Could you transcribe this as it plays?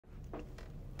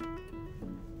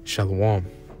Shalom.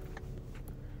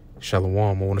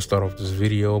 Shalom. I want to start off this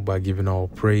video by giving all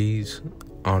praise,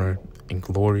 honor, and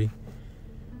glory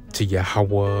to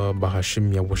Yahweh,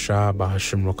 Bahashim Yahushua,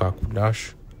 Bahashim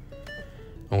Rokakudash.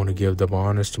 I want to give double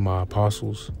honors to my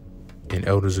apostles and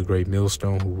elders of Great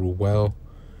Millstone who rule well,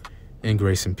 and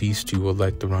grace and peace to you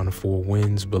elect around the four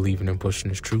winds, believing and pushing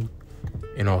His truth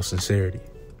in all sincerity.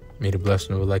 May the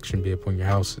blessing of election be upon your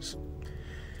houses.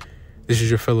 This is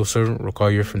your fellow servant,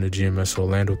 Rakaya from the GMS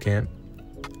Orlando camp.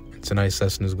 And tonight's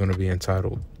lesson is going to be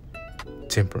entitled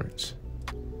Temperance.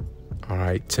 All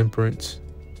right, temperance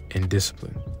and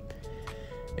discipline.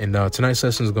 And tonight's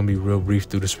lesson is going to be real brief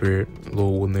through the Spirit.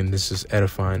 Lord willing, this is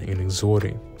edifying and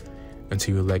exhorting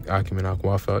unto you elect Akim and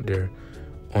Akwaf out there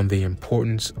on the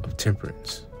importance of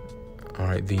temperance. All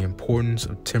right, the importance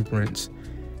of temperance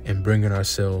and bringing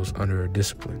ourselves under a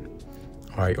discipline.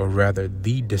 All right, or rather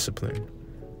the discipline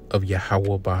of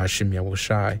Yahweh Bahashim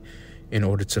Yahushai in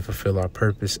order to fulfill our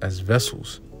purpose as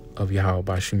vessels of Yahweh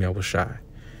Bahashim Yahushai.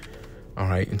 All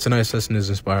right, and tonight's lesson is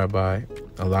inspired by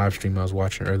a live stream I was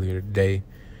watching earlier today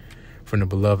from the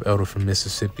beloved elder from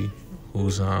Mississippi,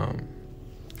 whose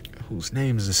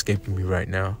name is escaping me right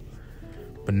now,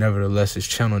 but nevertheless his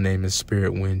channel name is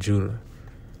Spirit Wind Judah.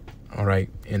 All right,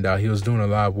 and he was doing a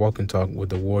live walk and talk with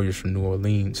the warriors from New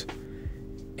Orleans.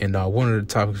 And one of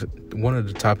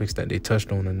the topics that they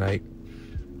touched on tonight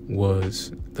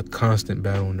was the constant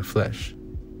battle in the flesh.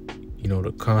 You know,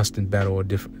 the constant battle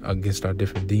against our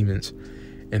different demons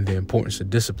and the importance of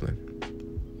discipline.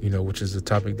 You know, which is the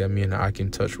topic that me and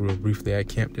Akim touched real briefly at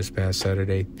camp this past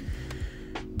Saturday.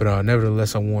 But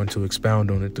nevertheless, I wanted to expound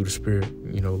on it through the Spirit.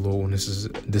 You know, Lord, when this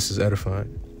is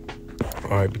edifying. All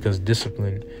right, because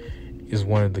discipline is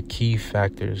one of the key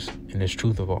factors in this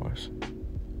truth of ours.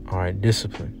 All right,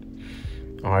 discipline.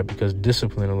 All right, because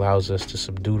discipline allows us to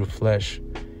subdue the flesh,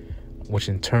 which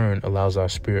in turn allows our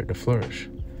spirit to flourish.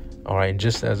 All right, and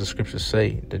just as the scriptures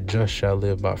say, the just shall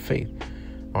live by faith.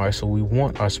 All right, so we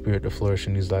want our spirit to flourish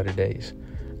in these latter days.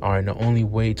 All right, and the only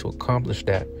way to accomplish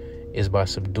that is by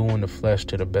subduing the flesh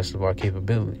to the best of our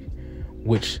capability,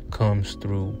 which comes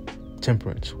through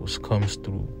temperance, which comes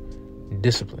through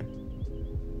discipline.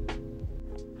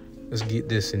 Let's get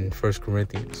this in 1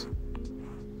 Corinthians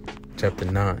chapter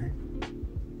 9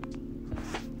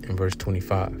 and verse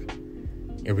 25.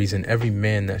 It reads, "And every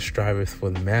man that striveth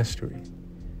for the mastery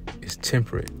is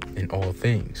temperate in all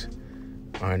things."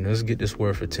 All right, now let's get this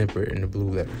word for temperate in the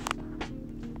blue letter.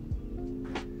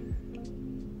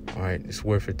 All right, this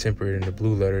word for temperate in the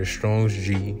blue letter is Strong's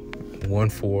G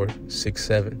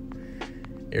 1467.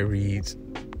 It reads,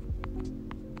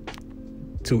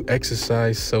 "To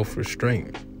exercise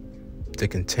self-restraint, to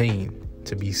contain,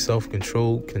 to be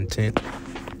self-controlled, content,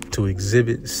 to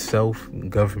exhibit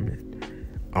self-government."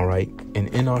 All right. And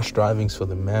in our strivings for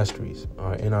the masteries, all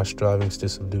right, in our strivings to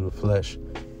subdue the flesh,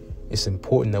 it's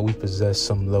important that we possess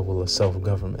some level of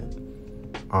self-government.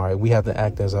 All right. We have to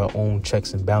act as our own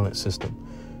checks and balance system.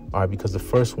 All right. Because the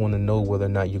first one to know whether or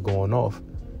not you're going off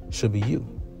should be you.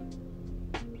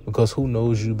 Because who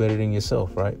knows you better than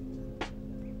yourself, right?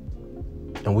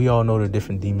 And we all know the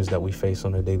different demons that we face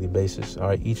on a daily basis. All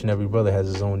right, each and every brother has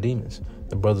his own demons.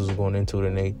 The brothers are going into it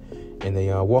and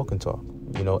they walk and talk.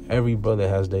 You know, every brother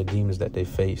has their demons that they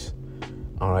face.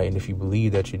 All right, and if you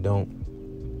believe that you don't,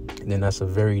 then that's a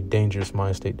very dangerous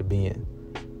mind state to be in.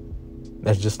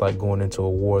 That's just like going into a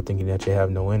war thinking that you have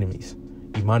no enemies.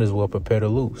 You might as well prepare to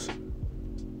lose,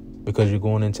 because you're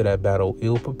going into that battle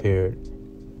ill prepared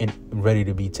and ready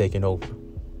to be taken over.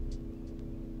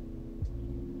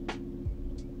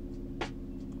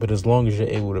 But as long as you're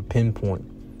able to pinpoint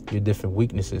your different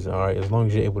weaknesses, all right, as long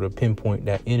as you're able to pinpoint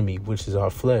that enemy, which is our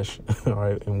flesh, all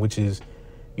right, and which is,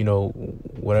 you know,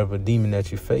 whatever demon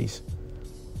that you face,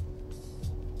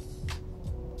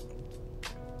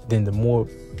 then the more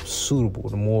suitable,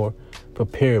 the more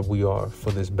prepared we are for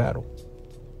this battle.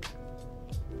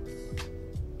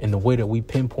 And the way that we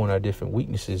pinpoint our different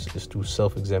weaknesses is through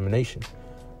self-examination.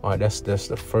 All right, that's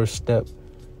the first step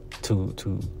to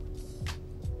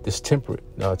this temperate,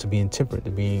 to being temperate, to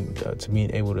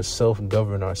being able to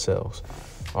self-govern ourselves.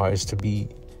 All right, is to be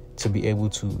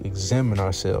able to examine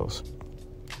ourselves.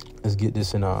 Let's get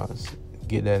this in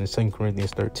get that in 2 Corinthians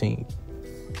 13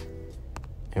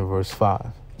 and verse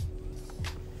 5.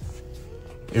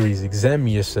 It reads, "Examine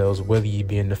yourselves whether ye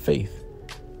be in the faith.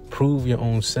 Prove your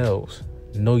own selves.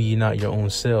 Know ye not your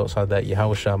own selves, how that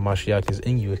Yahushua Mashiach is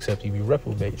in you, except ye be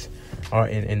reprobates." All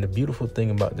right, and the beautiful thing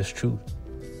about this truth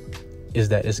is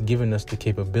that it's given us the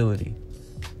capability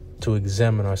to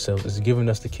examine ourselves. It's given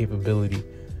us the capability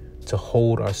to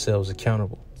hold ourselves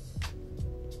accountable,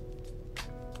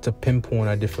 to pinpoint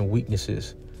our different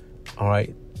weaknesses, all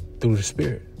right, through the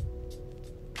Spirit.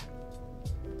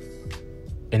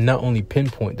 And not only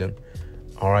pinpoint them,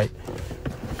 all right,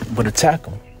 but attack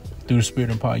them through the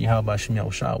Spirit and power of Yahweh Shem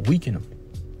Yahushua, weaken them.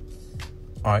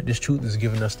 All right, this truth is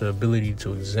giving us the ability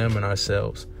to examine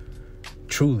ourselves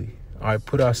truly. All right,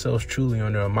 put ourselves truly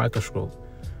under a microscope.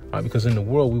 All right, because in the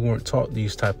world we weren't taught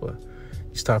these type of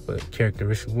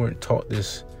characteristics. We weren't taught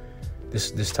this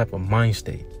type of mind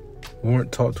state. We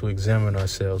weren't taught to examine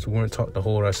ourselves. We weren't taught to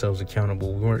hold ourselves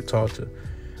accountable. We weren't taught to,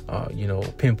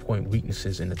 pinpoint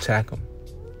weaknesses and attack them.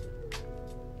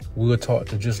 We were taught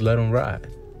to just let them ride.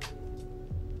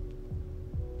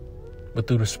 But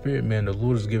through the Spirit, man, the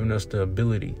Lord has given us the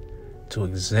ability to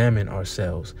examine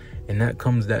ourselves. And that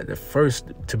comes the first,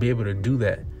 to be able to do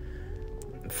that,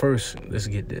 first, let's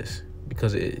get this.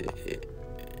 Because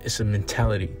it's a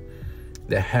mentality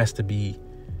that has to be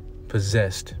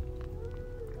possessed.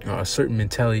 A certain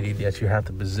mentality that you have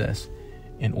to possess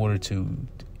in order to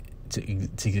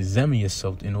examine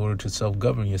yourself, in order to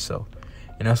self-govern yourself.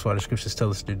 And that's why the scriptures tell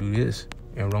us to do this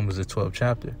in Romans the 12th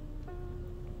chapter.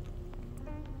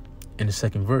 In the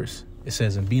 2nd verse, it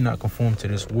says, "And be not conformed to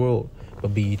this world,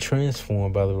 but be ye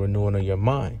transformed by the renewing of your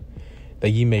mind,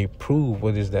 that ye may prove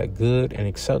what is that good and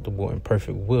acceptable and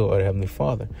perfect will of the Heavenly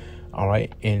Father." All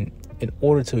right. And in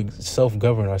order to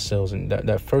self-govern ourselves, and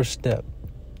that first step,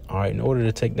 all right, in order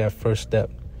to take that first step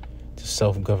to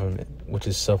self-government, which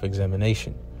is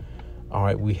self-examination, all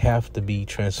right, we have to be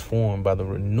transformed by the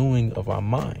renewing of our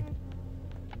mind.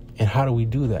 And how do we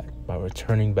do that? By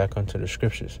returning back unto the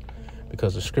scriptures.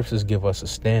 Because the scriptures give us a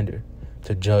standard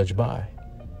to judge by,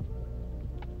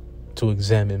 to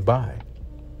examine by.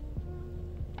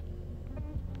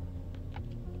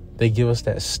 They give us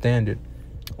that standard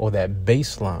or that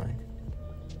baseline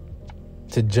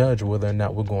to judge whether or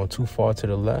not we're going too far to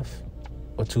the left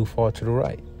or too far to the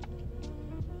right.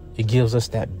 It gives us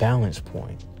that balance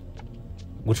point,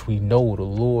 which we know the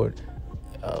Lord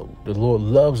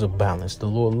loves a balance. The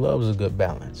Lord loves a good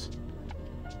balance.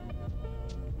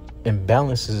 And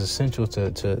balance is essential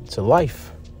to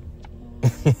life.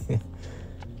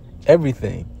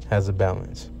 Everything has a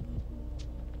balance.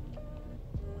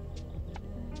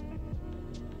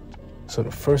 So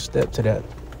the first step to that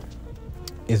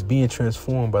is being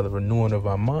transformed by the renewing of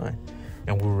our mind.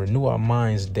 And we'll renew our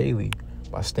minds daily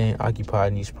by staying occupied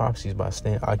in these prophecies, by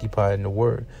staying occupied in the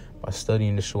word, by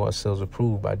studying to show ourselves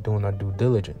approved, by doing our due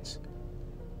diligence.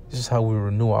 This is how we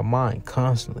renew our mind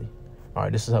constantly. All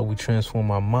right, this is how we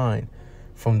transform our mind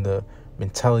from the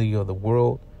mentality of the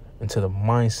world into the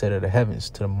mindset of the heavens,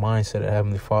 to the mindset of the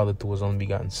Heavenly Father through His only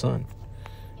begotten Son.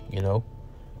 But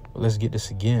let's get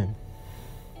this again.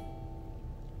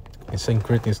 In 2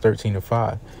 Corinthians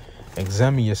 13:5,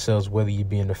 "Examine yourselves whether ye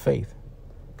be in the faith.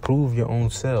 Prove your own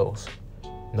selves.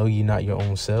 Know ye not your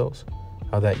own selves,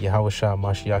 how that Yahweh Shah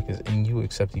Mashiach is in you,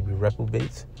 except ye be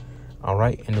reprobates." All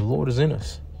right, and the Lord is in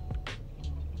us.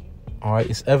 All right,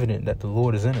 it's evident that the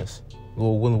Lord is in us.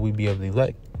 Lord willing, we be of the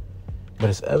elect.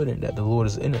 But it's evident that the Lord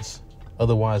is in us.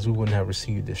 Otherwise, we wouldn't have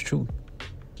received this truth.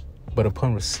 But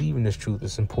upon receiving this truth,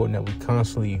 it's important that we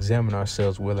constantly examine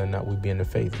ourselves whether or not we be in the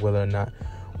faith, whether or not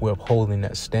we're upholding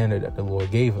that standard that the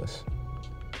Lord gave us.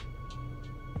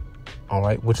 All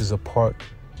right, which is a part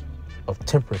of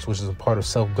temperance, which is a part of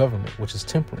self-government, which is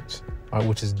temperance, all right,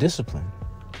 which is discipline.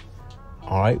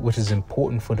 All right, which is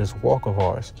important for this walk of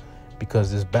ours.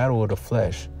 Because this battle of the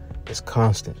flesh is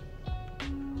constant.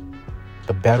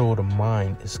 The battle of the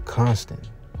mind is constant.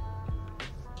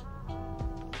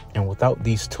 And without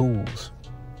these tools,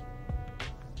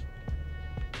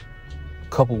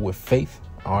 coupled with faith,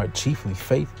 all right, chiefly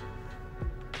faith,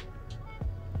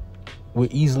 we're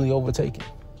easily overtaken.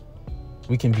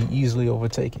 We can be easily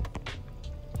overtaken.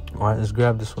 All right, let's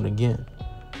grab this one again.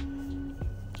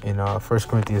 In 1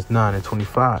 Corinthians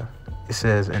 9:25. It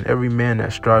says, "And every man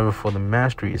that striveth for the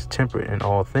mastery is temperate in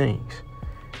all things.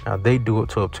 Now they do it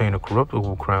to obtain a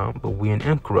corruptible crown, but we an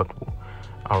incorruptible."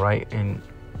 All right. And,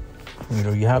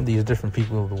 you have these different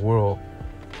people of the world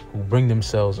who bring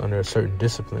themselves under a certain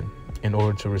discipline in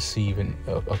order to receive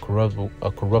a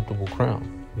corruptible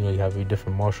crown. You have your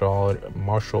different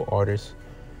martial artists,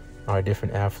 all right,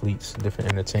 different athletes,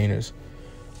 different entertainers,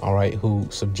 all right, who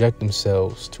subject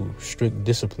themselves to strict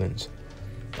disciplines,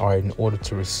 all right, in order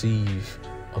to receive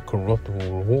a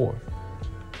corruptible reward.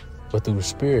 But through the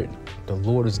Spirit, the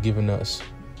Lord has given us,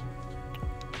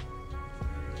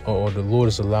 or the Lord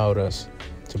has allowed us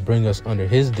to bring us under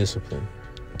His discipline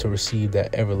to receive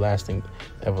that everlasting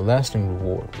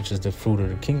reward, which is the fruit of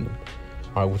the kingdom,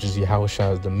 all right, which is Yahweh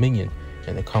Shah's dominion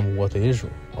and the Commonwealth of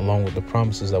Israel, along with the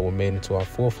promises that were made unto our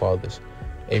forefathers,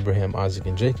 Abraham, Isaac,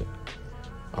 and Jacob.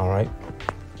 All right.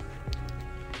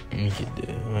 And me get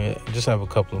there. All right, I just have a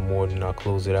couple more, then I'll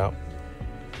close it out.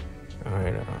 All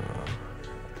right.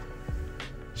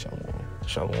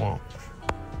 Shalom.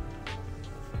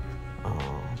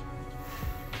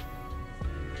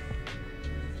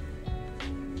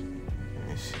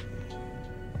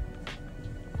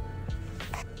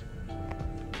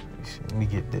 Let me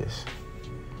get this.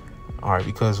 All right,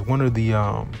 because one of the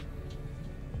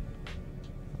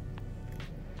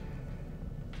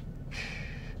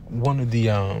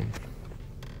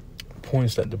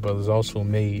points that the brothers also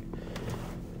made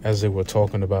as they were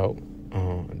talking about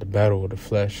the battle of the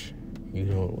flesh,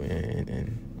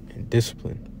 and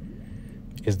discipline,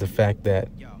 is the fact that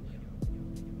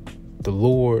the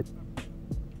Lord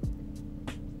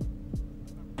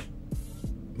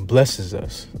blesses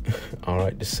us, all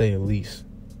right, to say the least.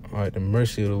 All right, the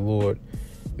mercy of the Lord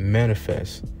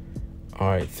manifests, all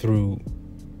right, through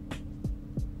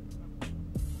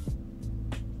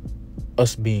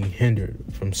us being hindered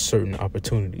from certain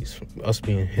opportunities, from us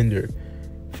being hindered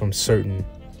from certain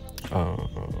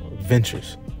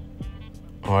ventures.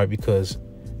 All right, because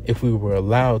if we were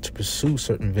allowed to pursue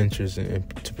certain ventures and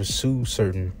to pursue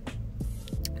certain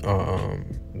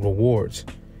rewards,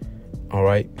 all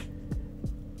right,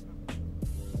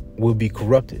 we'll be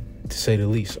corrupted, to say the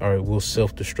least. All right, we'll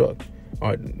self-destruct. All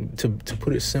right, to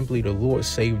put it simply, the Lord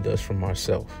saved us from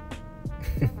ourselves.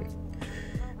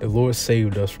 The Lord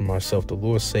saved us from ourselves. The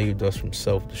Lord saved us from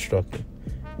self-destructing,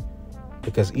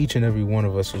 because each and every one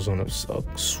of us was on a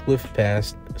swift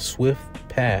path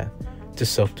to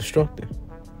self-destructing,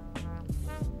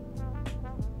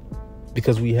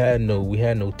 because we had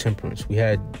no temperance. We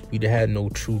had no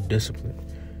true discipline.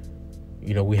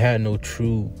 We had no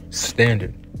true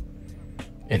standard.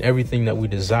 And everything that we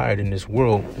desired in this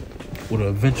world would have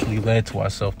eventually led to our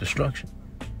self-destruction.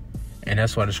 And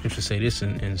that's why the scriptures say this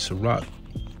in Sirach,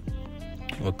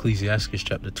 or Ecclesiastes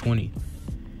chapter 20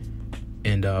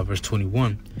 and verse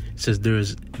 21. It says, there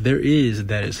is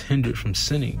that is hindered from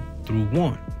sinning through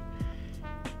one,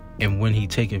 and when he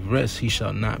taketh rest, he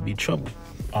shall not be troubled.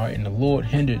 All right, and the Lord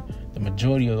hindered the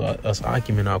majority of us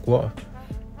Akim and Akwa,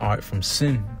 all right, from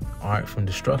sin, all right, from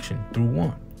destruction through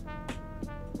one.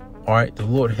 All right, the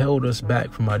Lord held us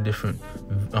back from our different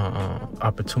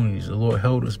opportunities. The Lord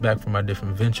held us back from our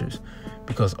different ventures,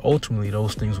 because ultimately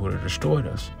those things would have destroyed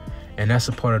us. And that's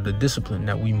a part of the discipline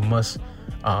that we must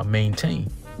maintain.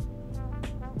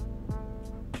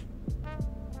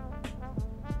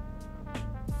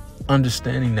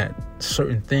 Understanding that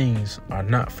certain things are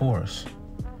not for us.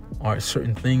 All right,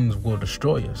 certain things will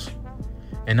destroy us.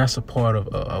 And that's a part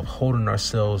of holding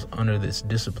ourselves under this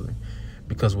discipline,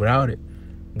 because without it,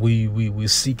 we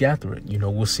seek after it.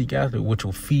 We'll seek after it, which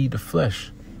will feed the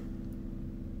flesh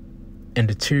and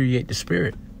deteriorate the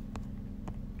spirit.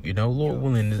 Lord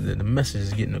willing, the message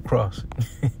is getting across.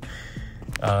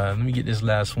 Let me get this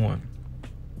last one.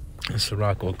 It's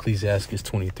Sirach, or Ecclesiastes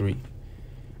 23.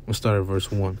 We'll start at verse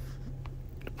 1.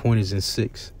 The point is in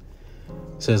 6.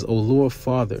 It says, O Lord,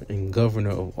 Father and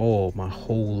Governor of all my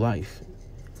whole life,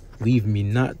 leave me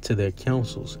not to their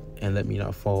counsels, and let me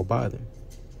not fall by them.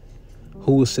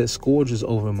 Who will set scourges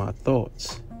over my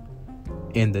thoughts,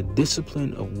 and the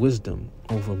discipline of wisdom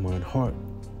over mine heart,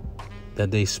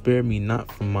 that they spare me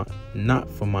not for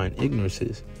mine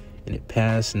ignorances, and it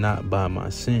pass not by my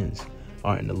sins.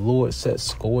 All right, and the Lord sets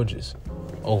scourges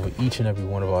over each and every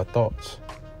one of our thoughts.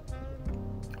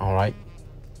 All right,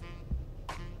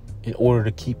 in order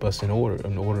to keep us in order,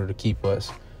 in order to keep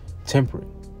us temperate.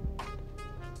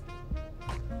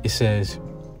 It says,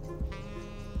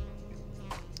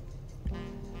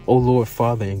 O Lord,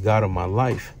 Father and God of my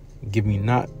life, give me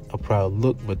not a proud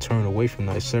look, but turn away from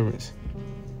thy servants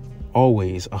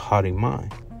always a haughty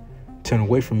mind. Turn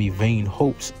away from me vain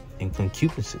hopes and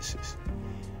concupiscences,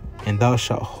 and thou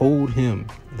shalt hold him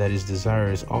that is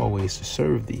desirous always to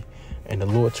serve thee. And the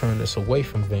Lord turned us away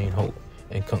from vain hope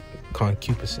and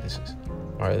concupiscences.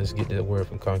 All right, let's get that word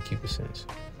from concupiscence.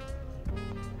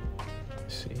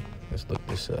 Let's see. Let's look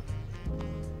this up.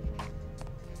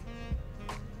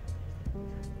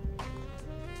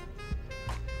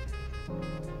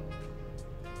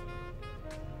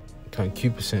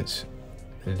 Concupiscence,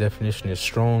 the definition is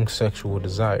strong sexual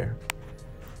desire,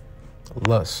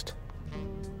 lust.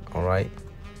 All right,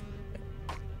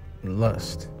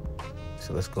 lust.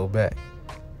 So let's go back.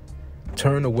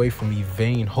 Turn away from me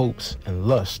vain hopes and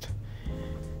lust,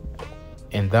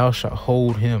 and thou shalt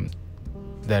hold him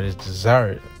that is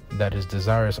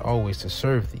desirous always to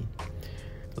serve thee.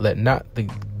 Let not the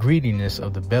greediness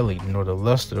of the belly nor the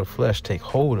lust of the flesh take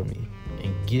hold of me,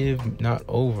 and give not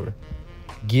over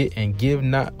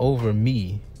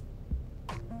me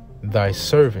thy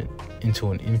servant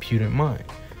into an impudent mind.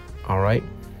 All right.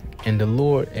 And the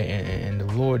Lord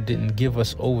didn't give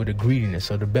us over the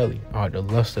greediness of the belly, all right, the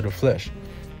lust of the flesh.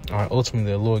 All right,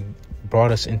 ultimately, the Lord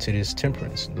brought us into this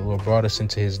temperance. The Lord brought us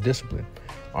into his discipline,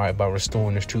 all right, by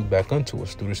restoring this truth back unto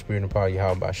us through the spirit and power of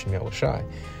Yahweh by Shem Yahushai.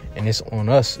 And it's on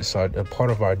us. It's a part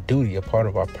of our duty, a part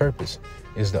of our purpose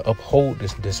is to uphold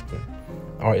this discipline.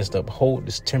 All right, is to uphold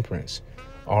this temperance.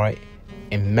 All right,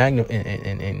 and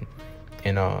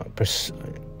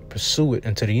pursue it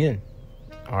unto the end.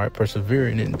 All right,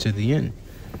 persevering it into the end.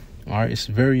 All right, it's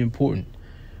very important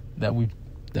that we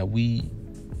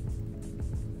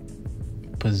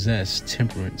possess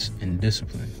temperance and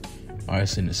discipline. All right,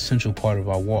 it's an essential part of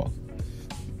our walk.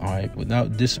 All right,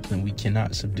 without discipline, we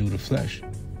cannot subdue the flesh.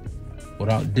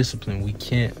 Without discipline, we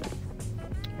can't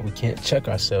check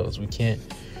ourselves. We can't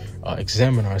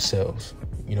examine ourselves.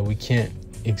 We can't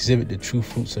exhibit the true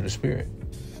fruits of the Spirit.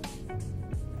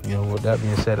 With that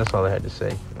being said, that's all I had to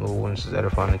say. The Lord willing, this is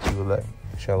edifying to you elect.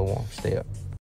 Shalom. Stay up.